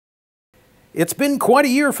It's been quite a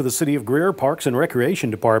year for the City of Greer Parks and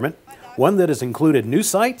Recreation Department, one that has included new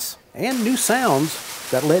sights and new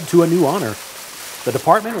sounds that led to a new honor. The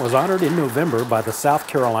department was honored in November by the South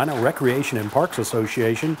Carolina Recreation and Parks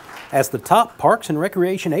Association as the top parks and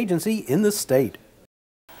recreation agency in the state.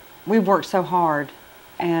 We've worked so hard,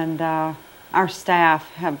 and our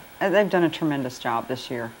staff they've done a tremendous job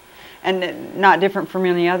this year. And not different from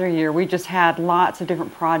any other year. We just had lots of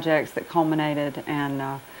different projects that culminated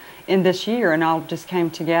in this year, and all just came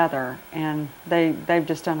together, and they've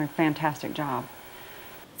just done a fantastic job.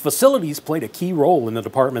 Facilities played a key role in the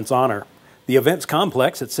department's honor. The events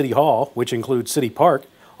complex at City Hall, which includes City Park,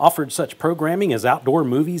 offered such programming as outdoor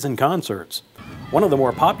movies and concerts. One of the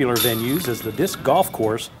more popular venues is the disc golf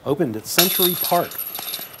course, opened at Century Park.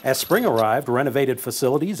 As spring arrived, renovated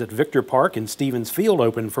facilities at Victor Park and Stevens Field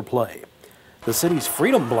opened for play. The city's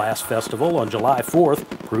Freedom Blast Festival on July 4th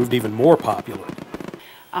proved even more popular.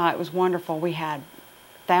 It was wonderful. We had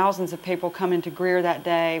thousands of people come into Greer that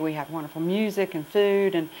day. We had wonderful music and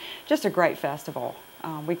food and just a great festival.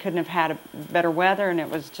 We couldn't have had better weather, and it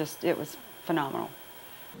was phenomenal.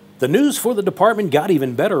 The news for the department got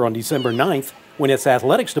even better on December 9th when its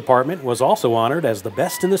athletics department was also honored as the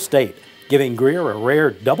best in the state, giving Greer a rare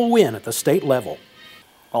double win at the state level.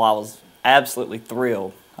 Well, I was absolutely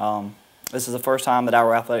thrilled. This is the first time that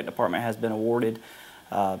our athletic department has been awarded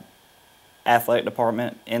athletic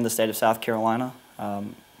department in the state of South Carolina.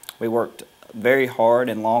 We worked very hard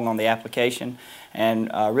and long on the application, and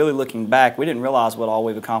really looking back, we didn't realize what all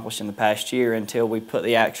we've accomplished in the past year until we put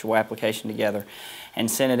the actual application together and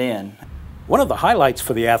sent it in. One of the highlights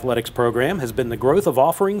for the athletics program has been the growth of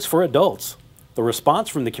offerings for adults. The response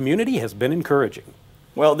from the community has been encouraging.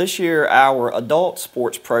 Well, this year our adult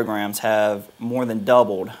sports programs have more than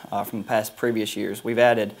doubled from the past previous years. We've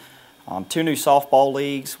added 2 new softball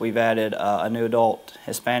leagues. We've added a new adult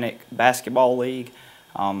Hispanic basketball league.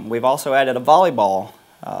 We've also added a volleyball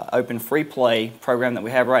open free play program that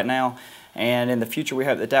we have right now, and in the future we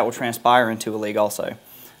hope that will transpire into a league also.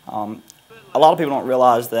 A lot of people don't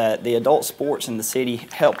realize that the adult sports in the city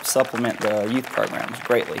help supplement the youth programs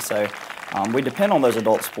greatly. So we depend on those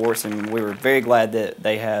adult sports, and we were very glad that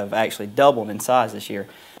they have actually doubled in size this year.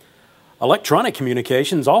 Electronic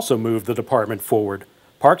communications also moved the department forward.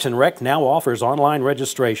 Parks and Rec now offers online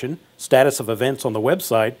registration, status of events on the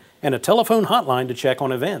website, and a telephone hotline to check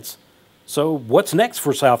on events. So what's next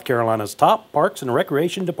for South Carolina's top Parks and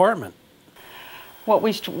Recreation Department? What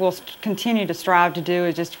we will continue to strive to do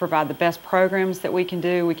is just to provide the best programs that we can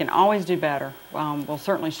do. We can always do better. We'll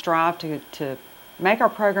certainly strive to make our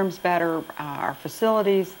programs better, our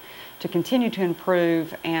facilities, to continue to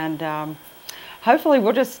improve, and hopefully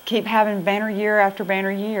we'll just keep having banner year after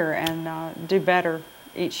banner year and do better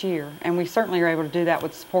each year. And we certainly are able to do that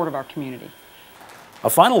with the support of our community. A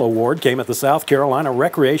final award came at the South Carolina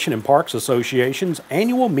Recreation and Parks Association's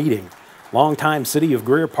annual meeting. Longtime City of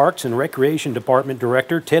Greer Parks and Recreation Department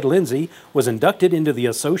Director Ted Lindsay was inducted into the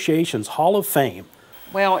association's Hall of Fame.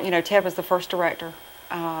 Well, you know, Ted was the first director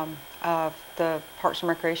of the Parks and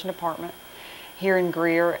Recreation Department here in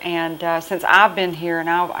Greer, and since I've been here, and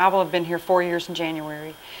I will have been here 4 years in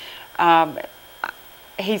January,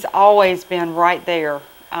 he's always been right there.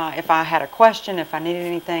 If I had a question, if I needed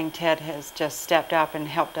anything, Ted has just stepped up and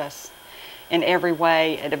helped us in every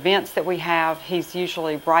way. At events that we have, he's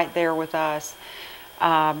usually right there with us.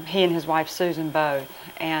 He and his wife Susan both.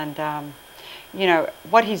 And you know,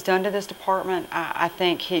 what he's done to this department, I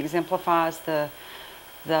think he exemplifies the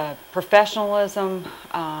professionalism,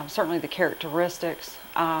 certainly the characteristics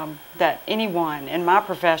that anyone in my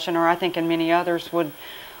profession, or I think in many others,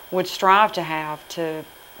 would strive to have to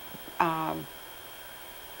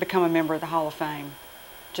become a member of the Hall of Fame.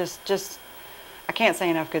 I can't say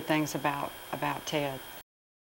enough good things about Ted.